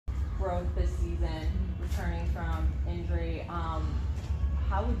growth this season, returning from injury.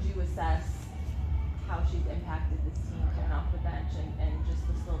 How would you assess how she's impacted this team coming off the bench and just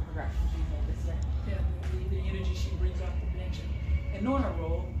the slow progression she's made this year? Yeah, the energy she brings off the bench and knowing her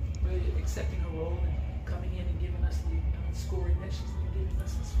role, really accepting her role and coming in and giving us the scoring that she's been giving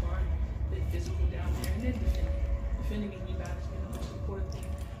us this far, the physical down there, and then defending and rebounding has been the most important thing.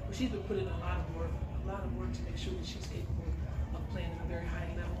 But she's been putting in a lot of work to make sure that she's capable of playing at a very high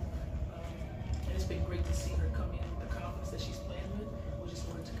level. And it's been great to see her come in with the confidence that she's playing with. We just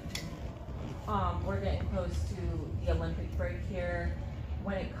want it to continue. We're getting close to the Olympic break here.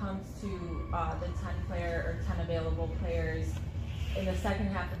 When it comes to the 10 player or 10 available players in the second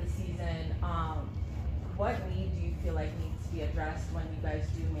half of the season, what need do you feel like needs to be addressed when you guys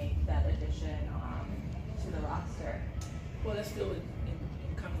do make that addition to the roster? Well, that's still in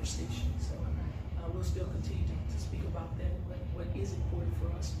conversation, so we'll still continue to speak about that and what is important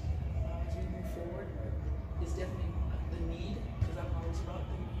for us as we move forward. It's definitely the need, because I'm always about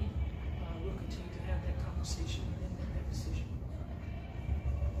the need. We'll continue to have that conversation and make that decision.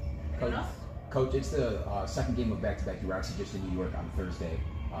 Coach, it's the second game of back-to-back. You were actually just in New York on Thursday,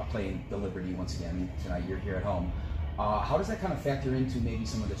 playing the Liberty once again. Tonight you're here at home. How does that kind of factor into maybe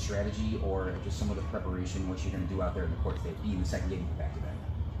some of the strategy or just some of the preparation, what you're going to do out there in the court today, being the second game of back-to-back?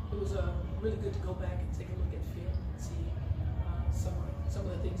 It was really good to go back and take a look at film and see some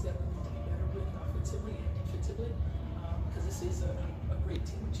of the things that we need to be better with offensively and defensively, because this is a great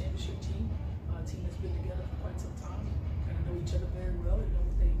team, a championship team, a team that's been together for quite some time, kind of know each other very well and know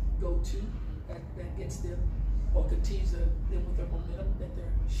what they go to that gets them or continues them with their momentum that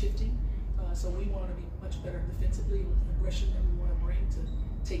they're shifting. So we want to be much better defensively with the aggression that we want to bring to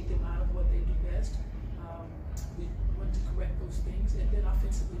take them out of what they do best. We want to correct those things, and then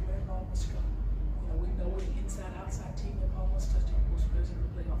offensively, where the ball must go. We know we're an inside-outside team, and ball must touch the post players and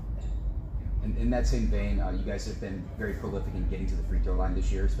play off of that. And in that same vein, you guys have been very prolific in getting to the free throw line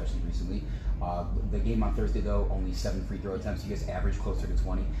this year, especially recently. The game on Thursday, though, only 7 free throw attempts. You guys average closer to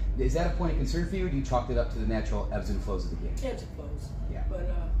 20. Is that a point of concern for you, or do you chalk it up to the natural ebbs and flows of the game? Ebbs and flows. Yeah. But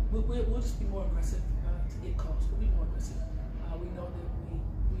we'll just be more aggressive to get calls. We'll be more aggressive. We know that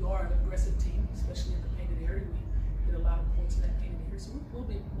we are an aggressive team, especially in the painted area. We get a lot of points in that painted area, so we'll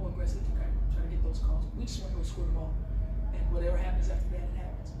be more aggressive to kind of try to get those calls. We just want to go score the ball, and whatever happens after that, it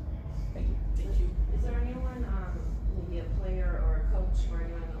happens. Thank you. Thank you. Is there anyone, maybe a player or a coach or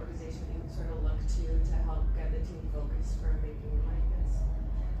anyone in the organization that you sort of look to help get the team focused for making it like this?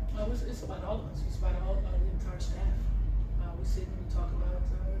 It's about all of us. It's about all the entire staff. We sit and we talk about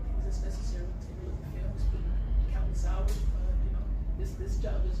things that's necessary. We take a look at film. We spend countless hours. This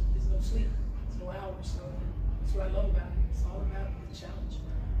job is no sleep. It's no hours. So that's what I love about it. It's all about the challenge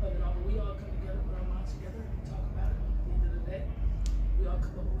of it all. We all come together, put our minds together, and we talk about it. At the end of the day, we all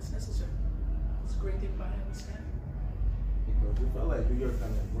come up with what's necessary. It's a great thing about having a staff. Because we felt like New York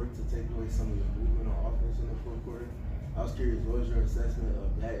kind of worked to take away some of the movement on offense in the fourth quarter. I was curious, what was your assessment of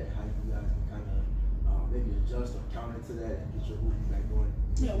that and how you guys can kind of maybe adjust or counter to that and get your movement back going?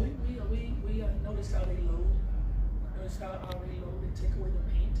 Yeah, we noticed how they load. Noticed how they load and take away the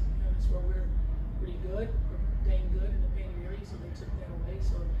paint. That's where we're pretty good. We're dang good in the painted area, so they took that away.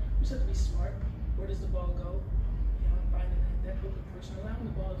 So we just have to be smart. Where does the ball go? Finding that open person, allowing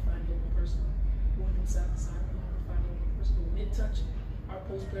the ball to find the open person. Going from side to side, allowing to find the open person. But when it touches our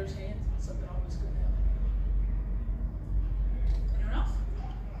post players' hands, something always good happen. Anyone else?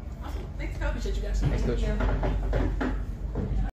 Awesome. Thanks, Coach. Appreciate you guys. Thanks, Coach. Thank you.